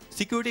এগিয়ে যান।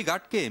 সিকিউরিটি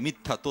গার্ডকে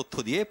মিথ্যা তথ্য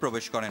দিয়ে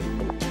প্রবেশ করেন।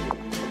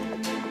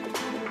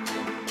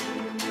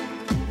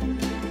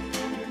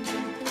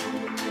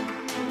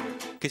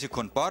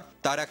 কিছুক্ষণ পর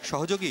তার এক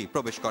সহযোগী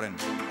প্রবেশ করেন।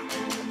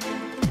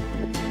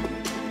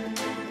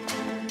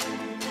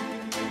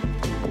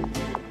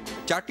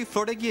 চারটি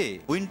ফ্লোরে গিয়ে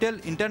উইন্টেল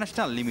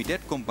ইন্টারন্যাশনাল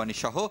লিমিটেড কোম্পানি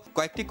সহ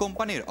কয়েকটি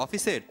কোম্পানির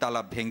অফিসের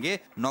তালা ভেঙে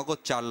নগদ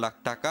 4 লাখ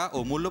টাকা ও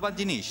মূল্যবান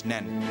জিনিস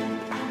নেন।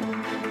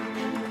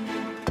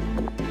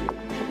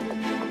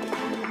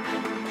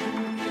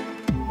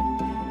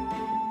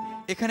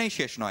 এখানেই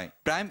শেষ নয়,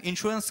 প্রাইম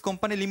ইন্স্যুরেন্স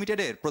কোম্পানি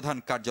লিমিটেডের প্রধান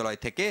কার্যালয়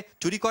থেকে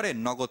চুরি করেন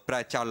নগদ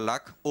প্রায় 4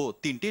 লাখ ও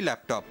 3টি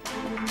ল্যাপটপ।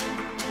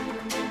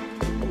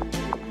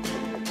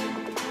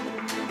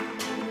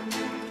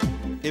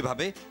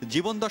 এভাবে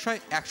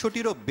জীবনদশায়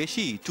 100টিরও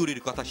বেশি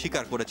চুরির কথা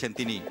স্বীকার করেছেন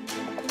তিনি।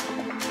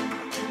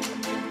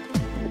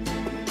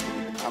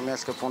 আমি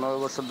আজকে 15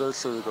 বছর ধরে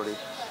চুরি করি।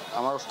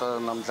 আমার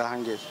ওস্তাদের নাম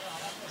জাহাঙ্গীর,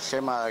 সে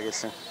মারা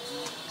গেছে।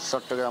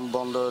 চট্টগ্রাম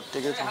বন্দর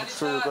থেকে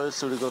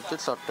চুরি করতে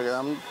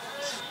চট্টগ্রাম,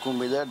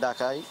 কুমিল্লা,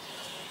 ঢাকায়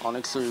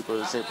অনেক চুরি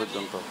করেছে এ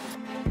পর্যন্ত।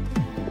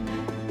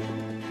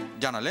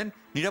 জানালেন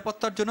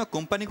নিরাপত্তার জন্য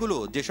কোম্পানিগুলো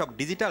যেসব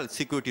ডিজিটাল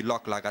সিকিউরিটি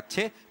লক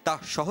লাগাচ্ছে তা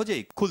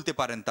সহজেই খুলতে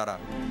পারেন তারা।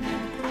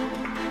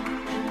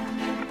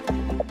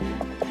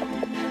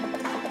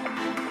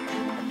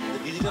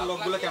 ইটের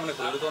লকগুলো কেমন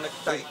করে তো অনেক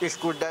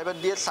স্ক্রু ড্রাইভার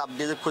দিয়ে চাপ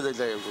দিয়ে খুঁজে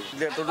যায়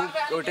যতটুকু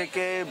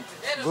ওইটাকে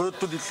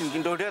গুরুত্ব দিচ্ছি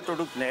কিন্তু ওইটা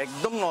এতটুকু নেই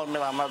একদম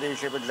নর্মাল আমাদের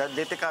হিসেবে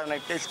যেতে কারণে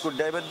একটা স্ক্রু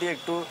ড্রাইভার দিয়ে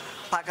একটু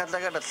ফাঁকা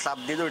জায়গাটা চাপ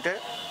দিয়ে ওইটা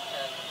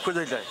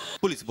খুঁজে যায়।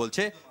 পুলিশ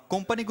বলছে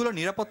কোম্পানিগুলোর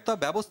নিরাপত্তা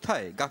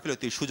ব্যবস্থায়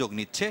গাফিলতির সুযোগ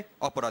নিচ্ছে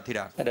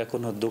অপরাধীরা। এরা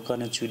কোনো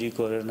দোকানে চুরি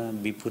করে না,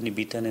 বিপণী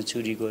বিতানে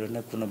চুরি করে না,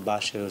 কোনো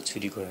বাসায়ও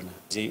চুরি করে না।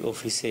 যেই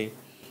অফিসে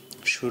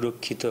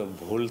সুরক্ষিত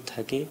ভোল্ট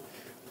থাকে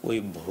ওই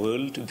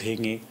ভোল্ট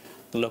ভেঙে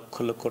লক্ষ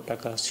লক্ষ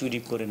টাকা চুরি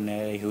করে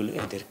নেয় হলো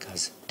এদের কাজ।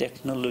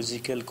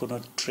 টেকনোলজিক্যাল কোনো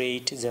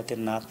ট্রেড যাতে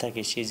না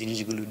থাকে সেই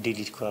জিনিসগুলো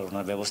ডিলিট করার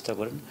ওনারা ব্যবস্থা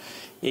করেন।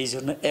 এই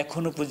জন্য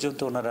এখনো পর্যন্ত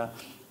ওনারা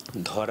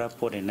ধরা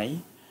পড়ে নাই,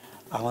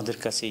 আমাদের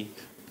কাছেই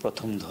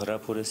প্রথম ধরা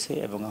পড়েছে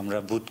এবং আমরা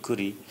বোধ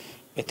করি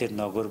এতে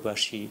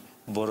নগরবাসী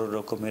বড়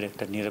রকমের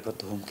একটা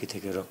নিরাপত্তা হুমকি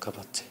থেকে রক্ষা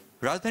পাচ্ছে।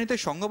 রাজধানীতে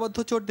সংঘবদ্ধ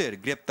চোরদের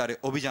গ্রেপ্তারে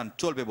অভিযান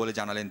চলবে বলে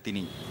জানালেন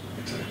তিনি।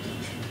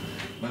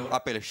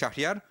 Apple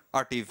Shahriar,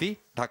 RTV,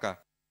 Dhaka.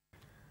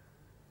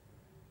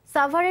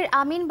 সাভারের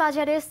আমিন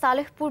বাজারের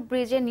সালেহপুর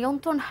ব্রিজে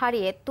নিয়ন্ত্রণ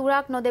হারিয়ে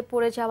তুরাগ নদে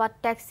পড়ে যাওয়া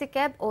ট্যাক্সি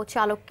ক্যাব ও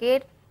চালকের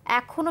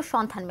এখনো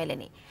সন্ধান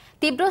মেলেনি।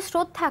 তীব্র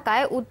স্রোত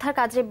থাকায় উদ্ধার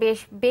কাজে বেশ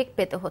বেগ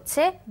পেতে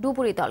হচ্ছে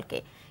ডুবুরি দলকে।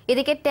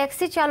 এদিকে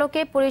ট্যাক্সি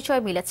চালকের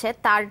পরিচয় মিলেছে,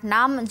 তার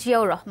নাম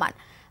জিয়াউর রহমান,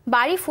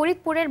 বাড়ি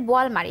ফরিদপুরের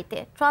বোয়ালমারীতে।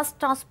 ট্রাস্ট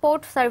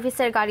ট্রান্সপোর্ট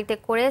সার্ভিসের গাড়িতে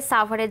করে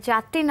সাভারের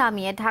যাত্রী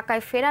নামিয়ে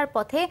ঢাকায় ফেরার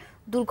পথে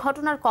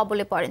দুর্ঘটনার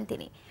কবলে পড়েন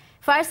তিনি।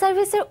 ফায়ার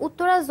সার্ভিসের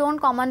উত্তরা জোন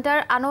কমান্ডার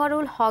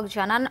আনোয়ারুল হক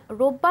জানান,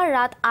 রোববার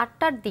রাত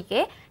 8টার দিকে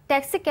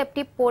ট্যাক্সি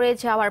ক্যাবটি পড়ে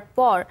যাওয়ার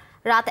পর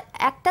রাত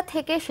 1টা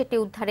থেকে সেটি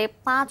উদ্ধারে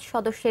 5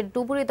 সদস্যের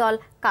ডুবুরি দল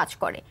কাজ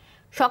করে।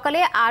 সকালে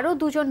আরও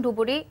 2 জন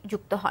ডুবুরি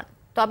যুক্ত হন,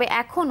 তবে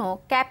এখনও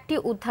ক্যাবটি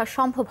উদ্ধার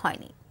সম্ভব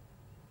হয়নি।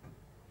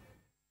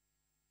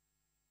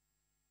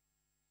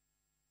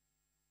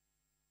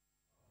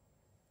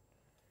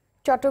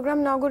 চট্টগ্রাম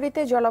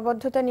নগরীতে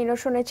জলাবদ্ধতা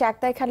নিরসনে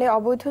চাকতাই খালে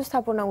অবৈধ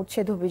স্থাপনা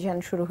উচ্ছেদ অভিযান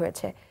শুরু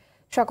হয়েছে।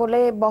 সকলে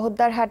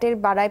বহদ্দার হাটের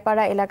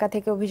বাড়াইপাড়া এলাকা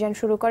থেকে অভিযান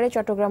শুরু করে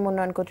চট্টগ্রাম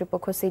উন্নয়ন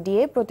কর্তৃপক্ষ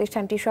CDA।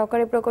 প্রতিষ্ঠানটির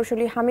সহকারী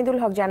প্রকৌশলী হামিদুল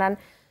হক জানান,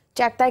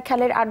 চাকতাই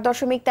খালের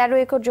 8.13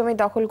 একর জমি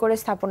দখল করে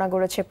স্থাপনা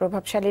গড়েছে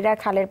প্রভাবশালীরা।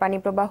 খালের পানি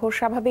প্রবাহ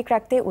স্বাভাবিক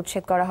রাখতে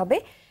উচ্ছেদ করা হবে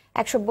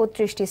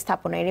 132টি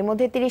স্থাপনা। এর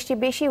মধ্যে 30টি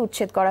বেশি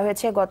উচ্ছেদ করা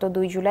হয়েছে গত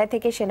 2 জুলাই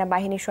থেকে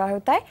সেনাবাহিনীর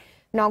সহায়তায়।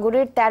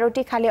 নগরের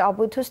 13টি খালে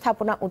অবৈধ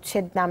স্থাপনা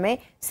উচ্ছেদ নামে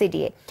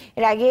CDA।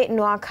 এর আগে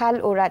নোয়াখাল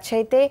ও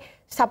রাজশাহীতে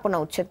স্থাপনা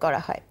উচ্ছেদ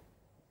করা হয়।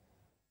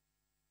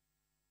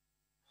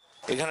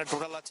 এখানে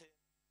টোটাল আছে।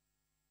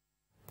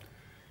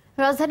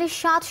 রাজধানীর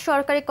 7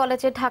 সরকারি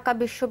কলেজে ঢাকা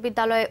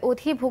বিশ্ববিদ্যালয়ে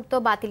অধিভুক্ত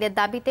বাতিলের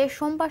দাবিতে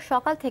সোমবার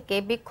সকাল থেকে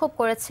বিক্ষোভ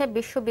করেছে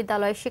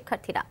বিশ্ববিদ্যালয়ের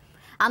শিক্ষার্থীরা।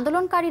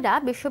 আন্দোলনকারীরা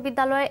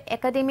বিশ্ববিদ্যালয়ের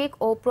একাডেমিক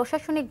ও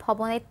প্রশাসনিক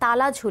ভবনে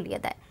তালা ঝুলিয়ে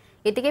দেয়।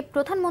 এদিকে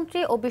প্রধানমন্ত্রী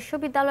ও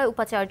বিশ্ববিদ্যালয়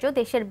উপাচার্য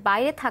দেশের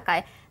বাইরে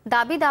থাকায়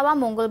দাবি দেওয়া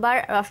মঙ্গলবার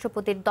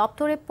রাষ্ট্রপতির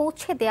দপ্তরে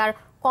পৌঁছে দেওয়ার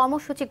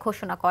কর্মসূচি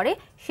ঘোষণা করে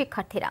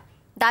শিক্ষার্থীরা।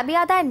 দাবি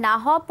আদায় না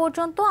হওয়া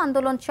পর্যন্ত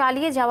আন্দোলন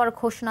চালিয়ে যাওয়ার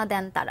ঘোষণা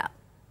দেন তারা।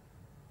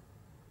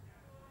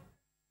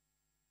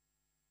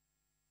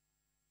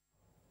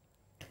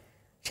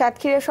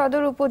 সাতক্ষীরা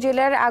সদর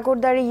উপজেলার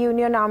আগরদাড়ি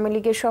ইউনিয়ন আওয়ামী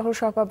লীগের সহ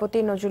সভাপতি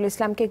নজরুল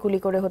ইসলামকে গুলি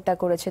করে হত্যা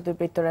করেছে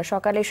দুর্বৃত্তরা।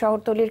 সকালে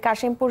শহরতলির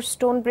কাশিমপুর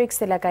স্টোন ব্রিক্স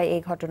এলাকায়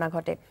এই ঘটনা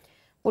ঘটে।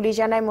 পুলিশ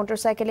জানায়,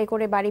 মোটরসাইকেলে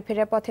করে বাড়ি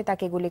ফেরার পথে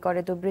তাকে গুলি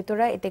করে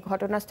দুর্বৃত্তরা। এতে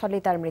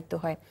ঘটনাস্থলেই তার মৃত্যু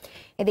হয়।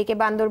 এদিকে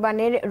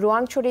বান্দরবানের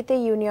রোয়াংছড়িতে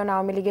ইউনিয়ন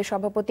আওয়ামী লীগের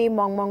সভাপতি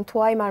মংমং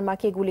থোয়াই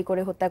মারমাকে গুলি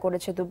করে হত্যা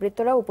করেছে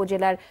দুর্বৃত্তরা।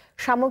 উপজেলার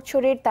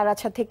শামুকছড়ির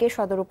তারাছা থেকে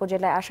সদর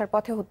উপজেলায় আসার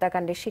পথে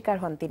হত্যাকাণ্ডের শিকার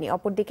হন তিনি।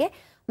 অপরদিকে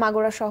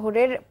মাগুরা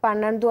শহরের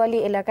পান্নানদুয়ালি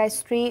এলাকায়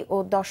স্ত্রী ও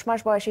 10 মাস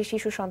বয়সী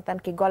শিশু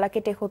সন্তানকে গলা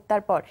কেটে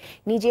হত্যার পর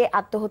নিজে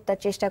আত্মহত্যার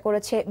চেষ্টা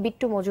করেছে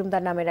বিট্টু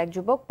মজুমদার নামের এক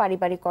যুবক।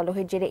 পারিবারিক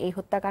কলহের জেরে এই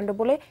হত্যাকাণ্ড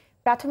বলে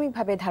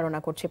প্রাথমিকভাবে ধারণা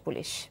করছে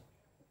পুলিশ।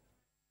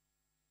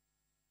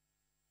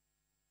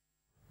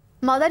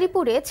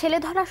 মাদারীপুরে ছেলে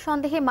ধরার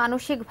সন্দেহে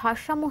মানসিক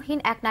ভারসাম্যহীন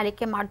এক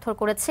নারীকে মারধর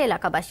করেছে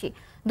এলাকাবাসী।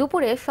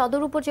 দুপুরে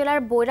সদর উপজেলার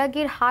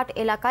বৈরাগীর হাট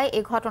এলাকায়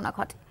এ ঘটনা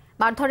ঘটে।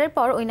 মারধরের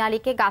পর ওই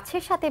নারীকে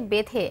গাছের সাথে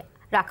বেঁধে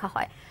রাখা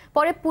হয়।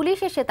 পরে পুলিশ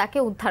এসে তাকে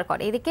উদ্ধার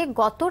করে। এদিকে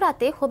গত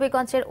রাতে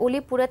হবিগঞ্জের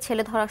অলিপুরে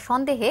ছেলে ধরার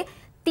সন্দেহে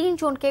 3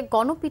 জনকে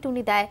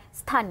গণপিটুনি দেয়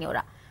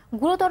স্থানীয়রা।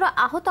 গুরুতর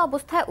আহত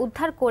অবস্থায়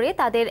উদ্ধার করে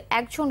তাদের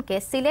একজনকে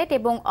সিলেট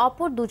এবং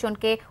অপর 2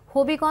 জনকে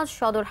হবিগঞ্জ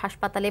সদর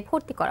হাসপাতালে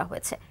ভর্তি করা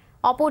হয়েছে।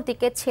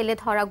 অপরদিকে ছেলে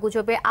ধরা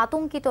গুজবে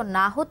আতঙ্কিত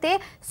না হতে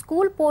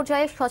স্কুল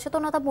পর্যায়ে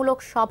সচেতনতামূলক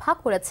সভা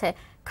করেছে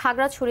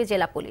খাগড়াছড়ি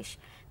জেলা পুলিশ।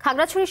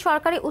 খাগড়াছড়ি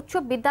সরকারি উচ্চ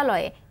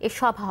বিদ্যালয়ে এ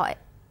সভা হয়।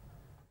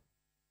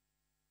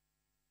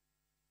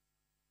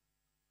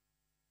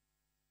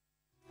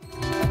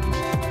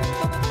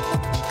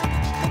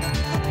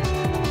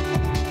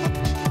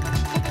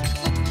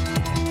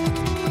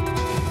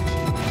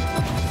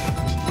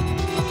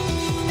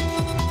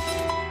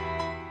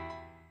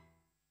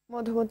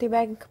 মধুমতি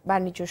ব্যাংক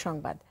বাণিজ্য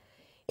সংবাদ।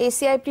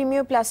 এসিআই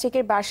প্রিমিয়ার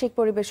প্লাস্টিকের বার্ষিক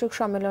পরিবেশক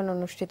সম্মেলন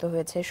অনুষ্ঠিত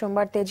হয়েছে।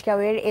 সোমবার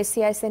তেজগাঁওয়ের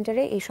এসিআই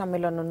সেন্টারে এই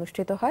সম্মেলন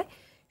অনুষ্ঠিত হয়।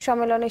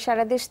 সম্মেলনে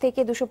সারা দেশ থেকে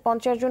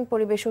 250 জন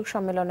পরিবেশক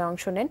সম্মেলনে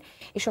অংশ নেন।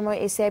 এ সময়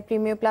এসিআই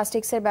প্রিমিয়ার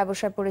প্লাস্টিক্সের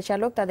ব্যবসায়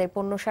পরিচালক তাদের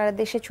পণ্য সারা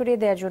দেশে ছড়িয়ে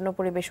দেওয়ার জন্য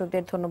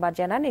পরিবেশকদের ধন্যবাদ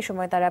জানান। এ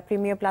সময় তারা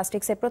প্রিমিয়ার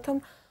প্লাস্টিক্সের প্রথম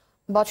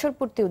বছর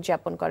পূর্তি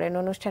উদযাপন করেন।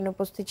 অনুষ্ঠানে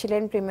উপস্থিত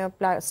ছিলেন premier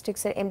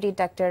প্লাস্টিক্সের MD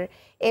doctor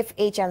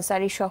FH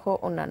Ansari সহ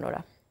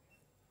অন্যান্যরা।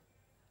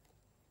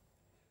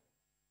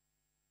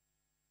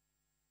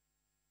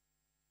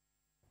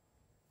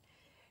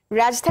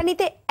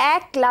 রাজধানীতে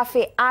এক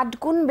লাফে 8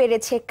 গুণ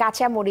বেড়েছে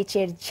কাঁচা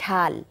মরিচের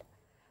ঝাল।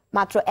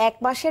 মাত্র 1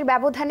 মাসের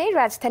ব্যবধানে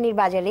রাজধানীর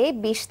বাজারে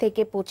 20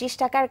 থেকে 25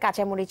 টাকার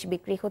কাঁচামরিচ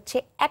বিক্রি হচ্ছে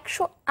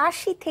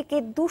 180 থেকে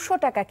 200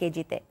 টাকা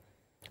কেজিতে।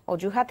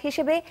 অজুহাত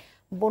হিসেবে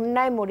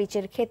বন্যায়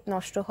মরিচের ক্ষেত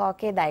নষ্ট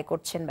হওয়াকে দায়ী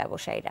করছেন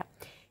ব্যবসায়ীরা।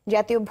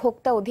 জাতীয়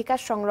ভোক্তা অধিকার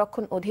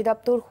সংরক্ষণ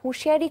অধিদপ্তর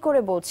হুঁশিয়ারি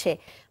করে বলছে,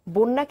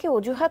 বন্যাকে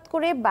অজুহাত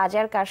করে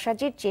বাজার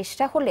কারসাজির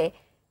চেষ্টা হলে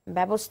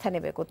ব্যবস্থা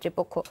নেবে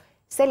কর্তৃপক্ষ।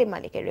 সেলিম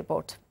মালিকের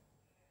রিপোর্ট।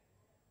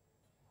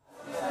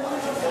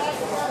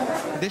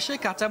 দেশে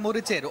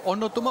কাঁচামরিচের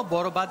অন্যতম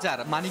বড় বাজার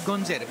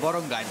মানিকগঞ্জের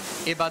বরঙ্গায়।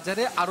 এ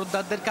বাজারে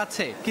আড়তদারদের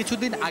কাছে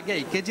কিছুদিন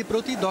আগেই কেজি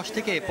প্রতি 10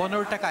 থেকে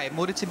 15 টাকায়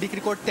মরিচ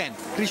বিক্রি করতেন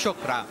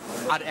কৃষকরা,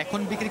 আর এখন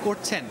বিক্রি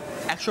করছেন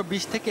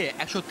 120 থেকে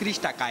 130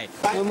 টাকায়।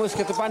 মরিচ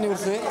খেতে পানি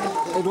উঠছে,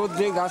 রোদ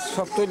দিয়ে গাছ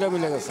সব তৈলা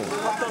মিলে গেছে,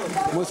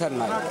 মরিচ আর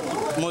নাই।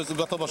 মরিচ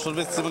গত বছর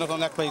বেচছি মনে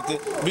করেন 1 পাইতে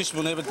 20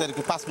 মন, এবার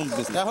 5 মন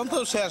বেচছি। এখন তো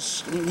শেষ,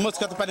 মরিচ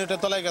খেতে পানি উঠে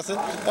তলায় গেছে,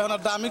 এখন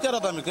আর দামি কারো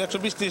দামি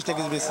 120-30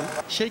 টাকা বেশি।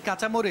 সেই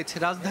কাঁচামরিচ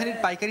রাজধানীর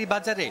পাইকারি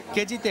বাজারে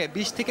কেজিতে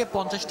 20 থেকে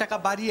 50 টাকা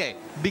বাড়িয়ে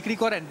বিক্রি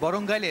করেন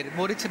বরঙ্গাইলের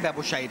মরিচ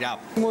ব্যবসায়ীরা।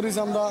 মরিচ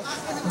আমরা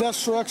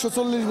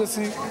 150-140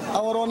 বেশি,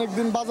 আবার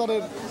অনেকদিন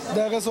বাজারের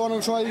দেখা গেছে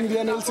অনেক সময়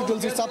ইন্ডিয়ান এলসি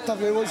চাপ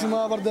থাকে, ওই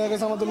সময় আবার দেখা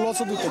গেছে আমাদের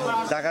লসও দিতে হয়।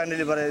 টাকা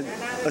নিলে পরে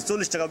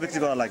 40 টাকা বিক্রি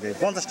করা লাগে,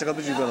 50 টাকা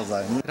বিক্রি করা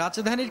যায়।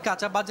 রাজধানীর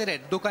কাঁচা বাজারের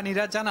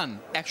দোকানিরা জানান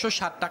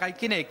 160 টাকায়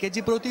কিনে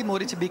কেজি প্রতি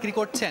মরিচ বিক্রি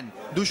করছেন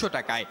 200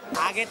 টাকায়।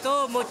 আগে তো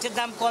মরিচের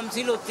দাম কম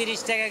ছিল,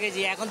 30 টাকা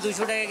কেজি, এখন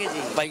 200 টাকা কেজি।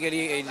 পাইকারি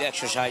এই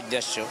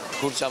 160-150,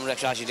 খুচরা আমরা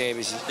 180 টাকা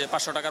বেশি।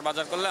 500 টাকার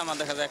বাজার করলে আমার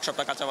দেখা যায় 1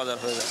 সপ্তাহ কাঁচা বাজার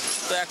হয়ে যায়,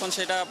 তো এখন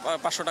সেটা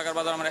 500 টাকার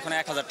বাজার আমার এখন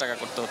 1000 টাকা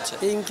করতে হচ্ছে।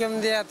 ইনকাম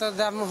দিয়ে এত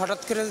দাম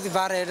হঠাৎ করে যদি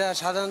বাড়ে, এটা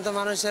সাধারণত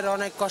মানুষের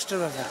অনেক কষ্টের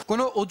ব্যাপার।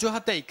 কোনো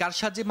অজুহাতেই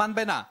কারসাজি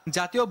মানবে না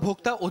জাতীয়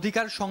ভোক্তা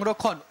অধিকার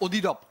সংরক্ষণ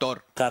অধিদপ্তর।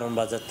 কারণ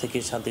বাজার থেকে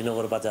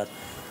শান্তিনগর বাজার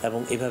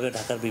এবং এভাবে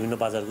ঢাকার বিভিন্ন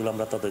বাজারগুলো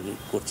আমরা তদারকি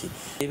করছি।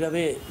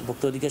 এইভাবে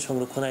ভোক্তা অধিকার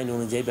সংরক্ষণ আইন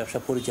অনুযায়ী ব্যবসা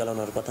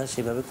পরিচালনার কথা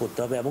সেভাবে করতে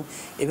হবে, এবং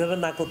এভাবে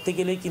না করতে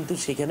গেলেই কিন্তু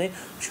সেখানে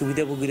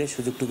সুবিধাভোগীরা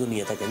সুযোগটুকু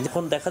নিয়ে থাকেন।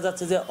 যখন দেখা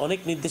যাচ্ছে যে অনেক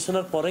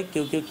নির্দেশনার পরে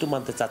কেউ একটু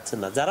মানতে চাচ্ছেন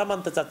না, যারা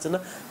মানতে চাচ্ছে না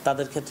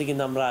তাদের ক্ষেত্রে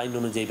কিন্তু আমরা আইন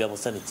অনুযায়ী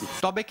ব্যবস্থা নিচ্ছি।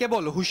 তবে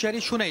কেবল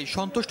হুঁশিয়ারি শুনেই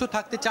সন্তুষ্ট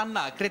থাকতে চান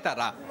না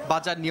ক্রেতারা।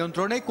 বাজার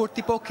নিয়ন্ত্রণে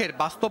কর্তৃপক্ষের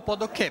বাস্তব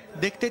পদক্ষেপ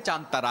দেখতে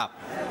চান তারা।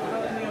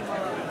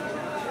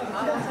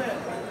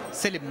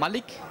 সেলিম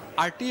মালিক,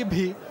 RTV,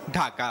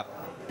 ঢাকা।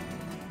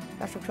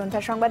 দর্শক,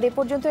 সন্ধ্যার সংবাদ এ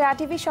পর্যন্ত।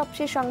 RTV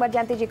সবশেষ সংবাদ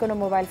জানতে যে কোনো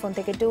মোবাইল ফোন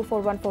থেকে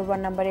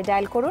 24141 নম্বরে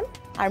ডায়াল করুন,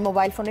 আর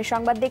মোবাইল ফোনের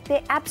সংবাদ দেখতে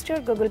অ্যাপ স্টোর,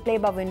 গুগল প্লে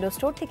বা উইন্ডোজ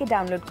স্টোর থেকে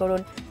ডাউনলোড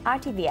করুন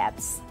RTV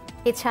অ্যাপস।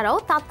 এছাড়াও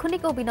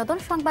তাৎক্ষণিক ও বিনোদন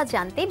সংবাদ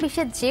জানতে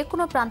বিশ্বের যে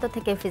কোনো প্রান্ত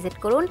থেকে ভিজিট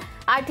করুন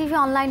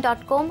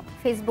rtvonline.com,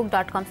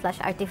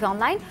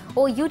 facebook.com/rtvonline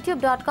ও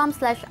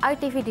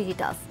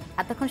youtube.com/rtvdigitals।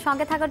 এতক্ষণ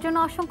সঙ্গে থাকার জন্য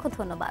অসংখ্য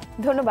ধন্যবাদ।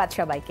 ধন্যবাদ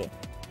সবাইকে।